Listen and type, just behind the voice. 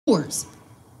doors.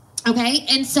 Okay,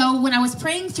 and so when I was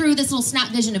praying through this little snap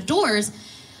vision of doors,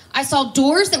 I saw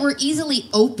doors that were easily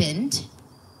opened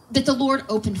that the Lord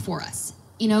opened for us.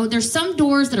 You know, there's some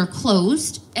doors that are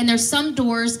closed, and there's some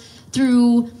doors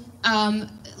through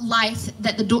life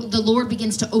that the Lord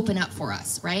begins to open up for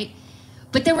us, right?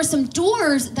 But there were some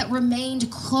doors that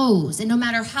remained closed, and no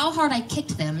matter how hard I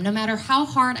kicked them, no matter how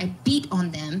hard I beat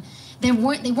on them, they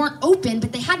weren't open,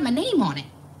 but they had my name on it.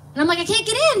 And I'm like, I can't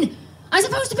get in. I'm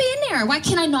supposed to be in there. Why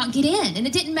can I not get in? And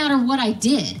it didn't matter what I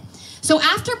did. So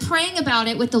after praying about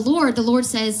it with the Lord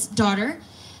says, daughter,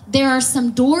 there are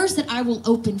some doors that I will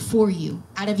open for you.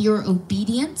 Out of your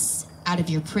obedience, out of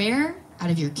your prayer, out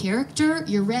of your character,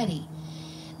 you're ready.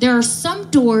 There are some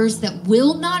doors that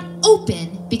will not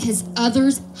open because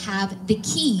others have the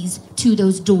keys to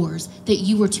those doors that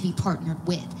you were to be partnered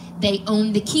with. They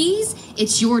own the keys.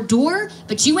 It's your door,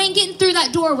 but you ain't getting through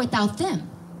that door without them.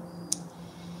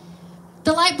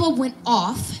 The light bulb went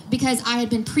off because I had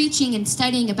been preaching and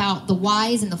studying about the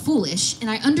wise and the foolish,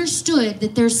 and I understood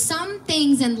that there's some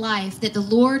things in life that the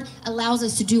Lord allows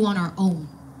us to do on our own.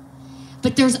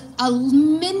 But there's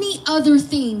many other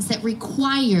things that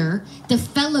require the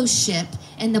fellowship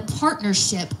and the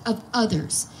partnership of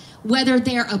others, whether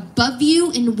they're above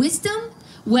you in wisdom,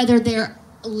 whether they're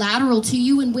lateral to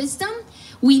you in wisdom.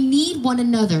 We need one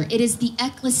another. It is the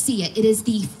ecclesia. It is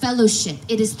the fellowship.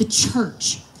 It is the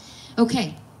church.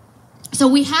 Okay, so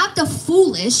we have the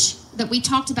foolish that we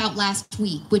talked about last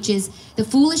week, which is the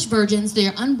foolish virgins.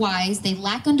 They're unwise, they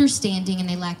lack understanding, and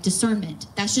they lack discernment.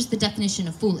 That's just the definition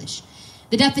of foolish.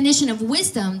 The definition of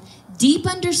wisdom, deep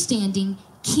understanding,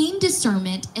 keen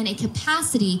discernment, and a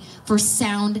capacity for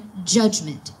sound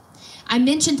judgment. I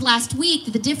mentioned last week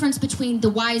that the difference between the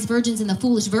wise virgins and the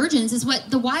foolish virgins is what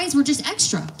the wise were just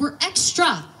extra. We're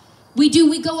extra.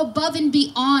 We go above and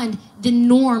beyond the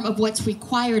norm of what's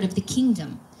required of the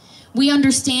kingdom. We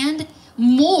understand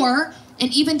more,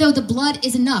 and even though the blood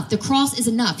is enough, the cross is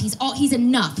enough, he's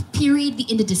enough, period, the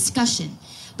end of discussion.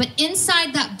 But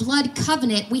inside that blood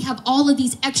covenant, we have all of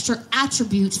these extra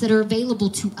attributes that are available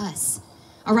to us,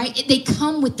 all right? They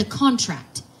come with the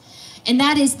contract, and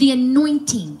that is the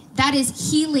anointing. That is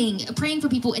healing, praying for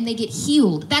people and they get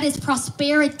healed. That is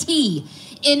prosperity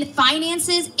in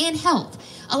finances and health.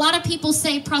 A lot of people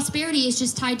say prosperity is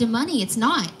just tied to money. It's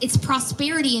not. It's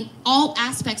prosperity in all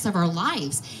aspects of our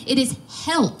lives. It is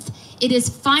health. It is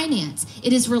finance.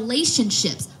 It is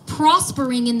relationships.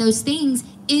 Prospering in those things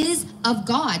is of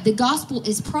God. The gospel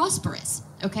is prosperous,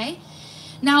 okay?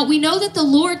 Now, we know that the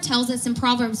Lord tells us in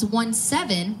Proverbs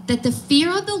 1:7 that the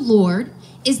fear of the Lord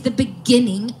is the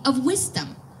beginning of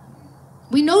wisdom.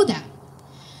 We know that.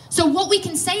 So what we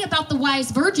can say about the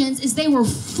wise virgins is they were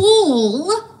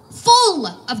full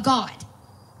of God.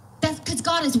 That's because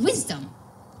God is wisdom.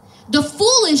 The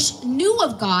foolish knew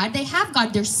of God. They have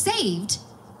God. They're saved.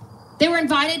 They were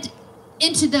invited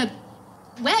into the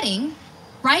wedding,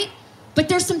 right? But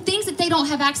there's some things that they don't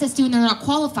have access to and they're not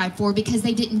qualified for because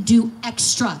they didn't do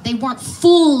extra. They weren't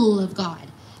full of God.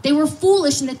 They were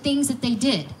foolish in the things that they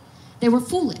did. They were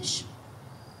foolish.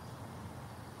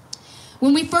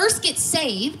 When we first get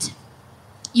saved,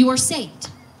 you are saved.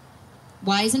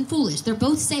 Wise and foolish, they're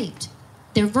both saved.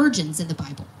 They're virgins in the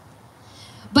Bible.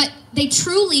 But they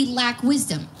truly lack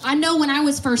wisdom. I know when I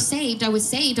was first saved, I was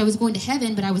going to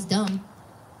heaven, but I was dumb.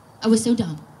 I was so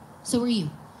dumb. So were you.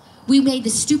 We made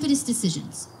the stupidest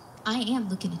decisions. I am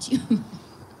looking at you.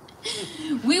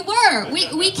 We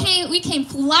came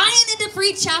flying into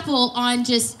Free Chapel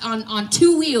on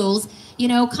two wheels, you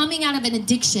know, coming out of an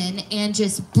addiction and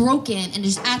just broken and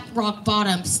just at rock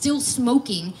bottom, still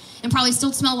smoking and probably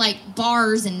still smell like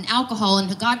bars and alcohol and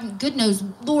good knows,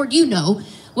 Lord, you know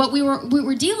what we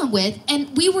were dealing with,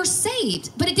 and we were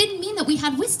saved, but it didn't mean that we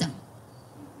had wisdom.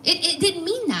 It didn't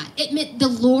mean that. It meant the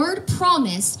Lord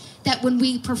promised that when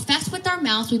we professed with our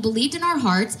mouths, we believed in our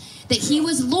hearts that he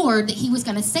was Lord, that he was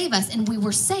going to save us, and we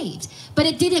were saved. But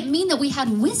it didn't mean that we had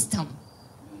wisdom.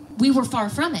 We were far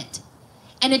from it.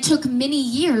 And it took many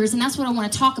years, and that's what I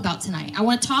want to talk about tonight. I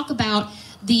want to talk about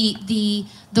the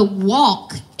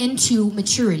walk into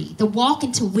maturity, the walk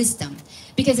into wisdom.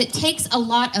 Because it takes a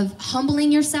lot of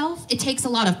humbling yourself. It takes a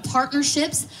lot of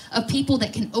partnerships of people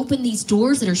that can open these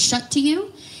doors that are shut to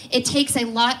you. It takes a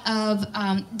lot of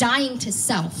dying to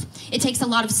self. It takes a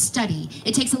lot of study.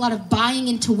 It takes a lot of buying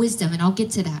into wisdom, and I'll get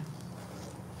to that.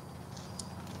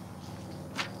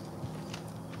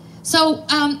 So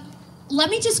let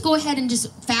me just go ahead and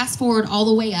just fast forward all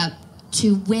the way up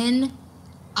to when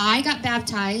I got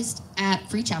baptized at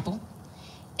Free Chapel.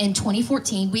 In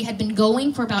 2014, we had been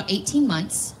going for about 18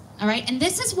 months, all right? And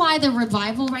this is why the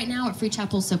revival right now at Free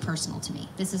Chapel is so personal to me.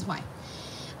 This is why.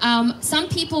 Some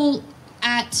people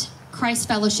at Christ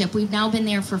Fellowship, we've now been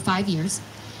there for 5 years,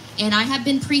 and I have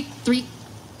been three,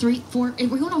 four. Are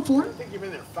we going on 4? I think you've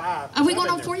been there 5. Are we going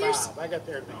on 4 years? I got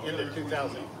there at the end of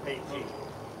 2018.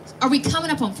 Are we coming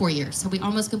up on 4 years? Have we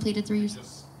almost completed 3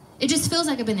 years? It just feels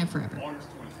like I've been there forever.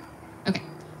 Okay.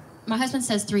 My husband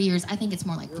says 3 years. I think it's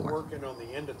more like 4. We're working on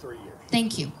the end of 3 years.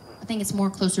 Thank you. I think it's more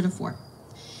closer to 4.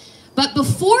 But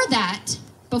before that,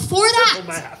 Simple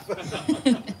math.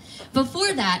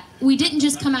 before that, we didn't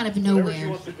just come out of Whatever she nowhere.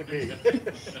 wants it to be.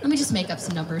 Let me just make up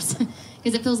some numbers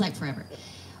because it feels like forever.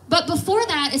 But before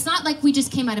that, it's not like we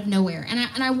just came out of nowhere.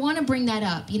 And I want to bring that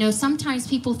up. You know, sometimes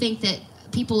people think that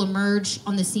people emerge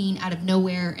on the scene out of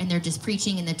nowhere and they're just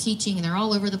preaching and they're teaching and they're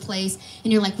all over the place.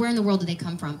 And you're like, where in the world did they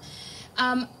come from?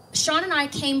 Sean and I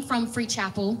came from Free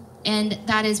Chapel, and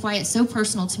that is why it's so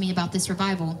personal to me about this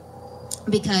revival,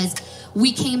 because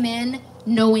we came in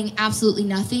knowing absolutely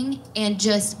nothing and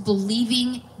just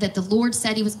believing that the Lord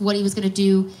said what he was going to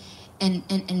do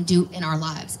and do in our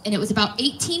lives. And it was about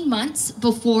 18 months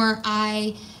before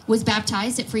I was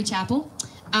baptized at Free Chapel.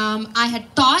 I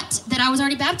had thought that I was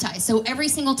already baptized. So every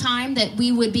single time that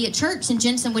we would be at church and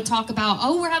Jensen would talk about,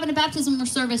 oh, we're having a baptism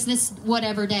service this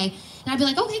whatever day. And I'd be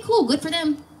like, okay, cool, good for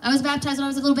them. I was baptized when I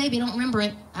was a little baby. I don't remember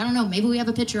it. I don't know. Maybe we have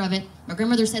a picture of it. My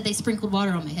grandmother said they sprinkled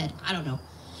water on my head. I don't know.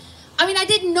 I mean, I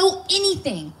didn't know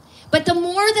anything. But the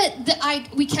more that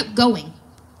we kept going,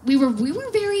 we were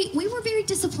very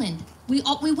disciplined. We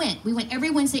went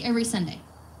every Wednesday, every Sunday.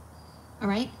 All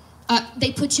right?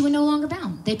 They put you in No Longer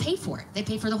Bound. They pay for it. They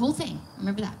pay for the whole thing.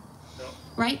 Remember that. Yep.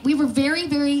 Right? We were very,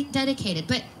 very dedicated.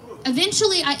 But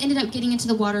eventually I ended up getting into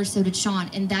the water, so did Sean.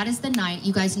 And that is the night,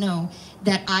 you guys know,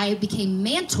 that I became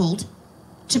mantled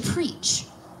to preach.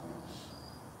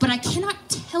 But I cannot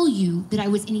tell you that I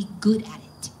was any good at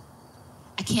it.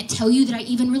 I can't tell you that I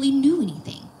even really knew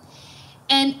anything.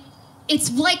 And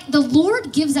it's like the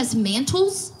Lord gives us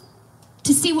mantles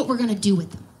to see what we're going to do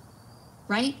with them.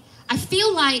 Right? I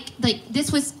feel like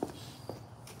this was,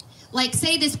 like,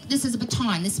 say this is a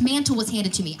baton. This mantle was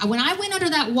handed to me. When I went under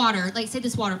that water, like, say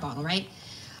this water bottle, right?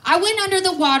 I went under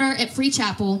the water at Free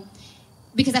Chapel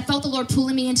because I felt the Lord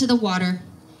pulling me into the water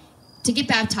to get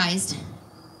baptized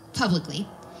publicly.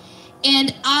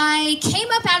 And I came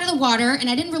up out of the water, and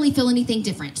I didn't really feel anything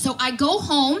different. So I go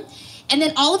home, and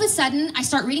then all of a sudden, I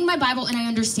start reading my Bible, and I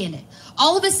understand it.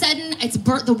 All of a sudden,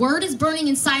 the word is burning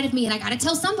inside of me, and I got to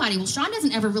tell somebody. Well, Sean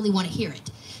doesn't ever really want to hear it.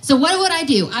 So what would I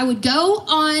do? I would go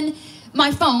on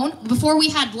my phone. Before we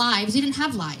had lives, we didn't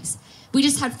have lives. We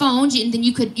just had phones, and then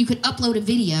you could upload a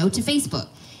video to Facebook,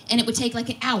 and it would take like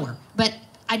an hour. But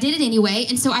I did it anyway,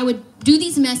 and so I would do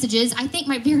these messages. I think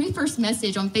my very first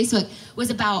message on Facebook was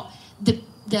about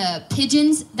the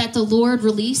pigeons that the Lord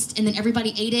released, and then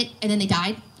everybody ate it, and then they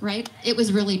died, right? It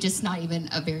was really just not even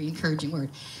a very encouraging word.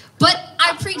 But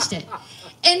I preached it.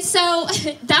 And so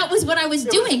that was what I was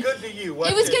doing. It was good to you,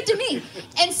 it was good to me.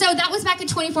 And so that was back in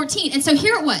 2014. And so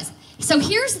here it was. So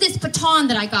here's this baton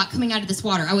that I got coming out of this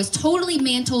water. I was totally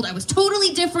mantled. I was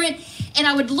totally different. And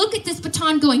I would look at this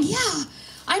baton going, yeah,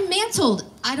 I'm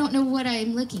mantled. I don't know what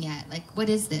I'm looking at. Like, what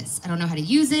is this? I don't know how to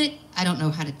use it. I don't know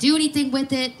how to do anything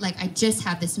with it. Like, I just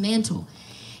have this mantle.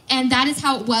 And that is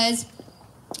how it was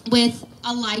with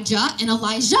Elijah and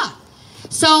Elijah.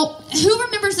 So who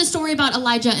remembers the story about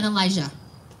Elijah and Elijah?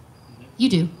 You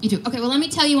do. Okay, well, let me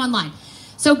tell you online.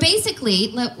 So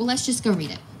basically, let's just go read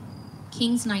it.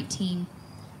 Kings 19.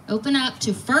 Open up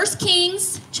to 1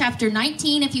 Kings chapter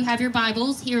 19 if you have your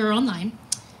Bibles here or online.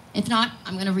 If not,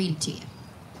 I'm going to read it to you.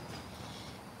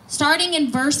 Starting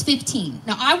in verse 15.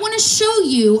 Now, I want to show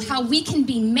you how we can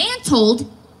be mantled,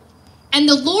 and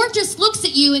the Lord just looks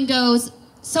at you and goes,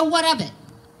 so what of it?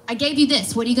 I gave you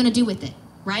this. What are you going to do with it?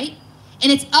 Right?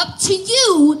 And it's up to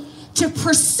you to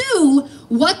pursue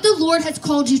what the Lord has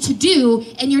called you to do,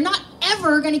 and you're not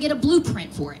ever going to get a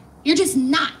blueprint for it. You're just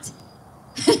not.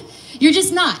 You're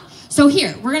just not. So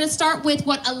here, we're going to start with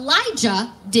what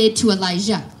Elijah did to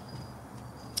Elijah.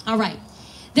 All right.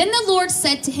 Then the Lord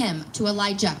said to him, to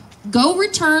Elijah, go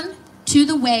return to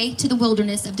the way to the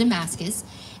wilderness of Damascus,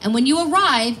 and when you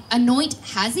arrive, anoint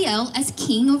Hazael as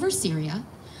king over Syria.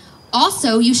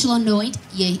 Also, you shall anoint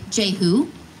Jehu,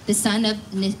 the son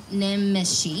of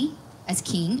Nimshi, as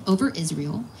king over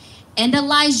Israel, and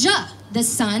Elijah, the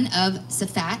son of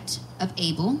Shaphat of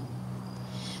Abel.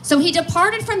 So he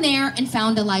departed from there and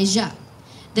found Elijah,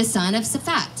 the son of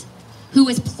Shaphat, who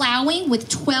was plowing with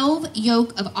 12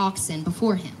 yoke of oxen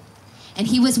before him, and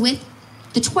he was with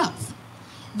the 12th.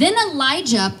 Then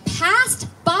Elijah passed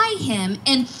by him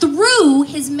and threw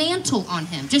his mantle on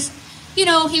him. Just you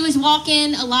know, he was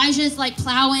walking. Elijah's like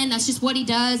plowing. That's just what he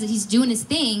does. He's doing his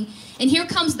thing. And here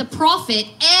comes the prophet.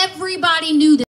 Everybody knew that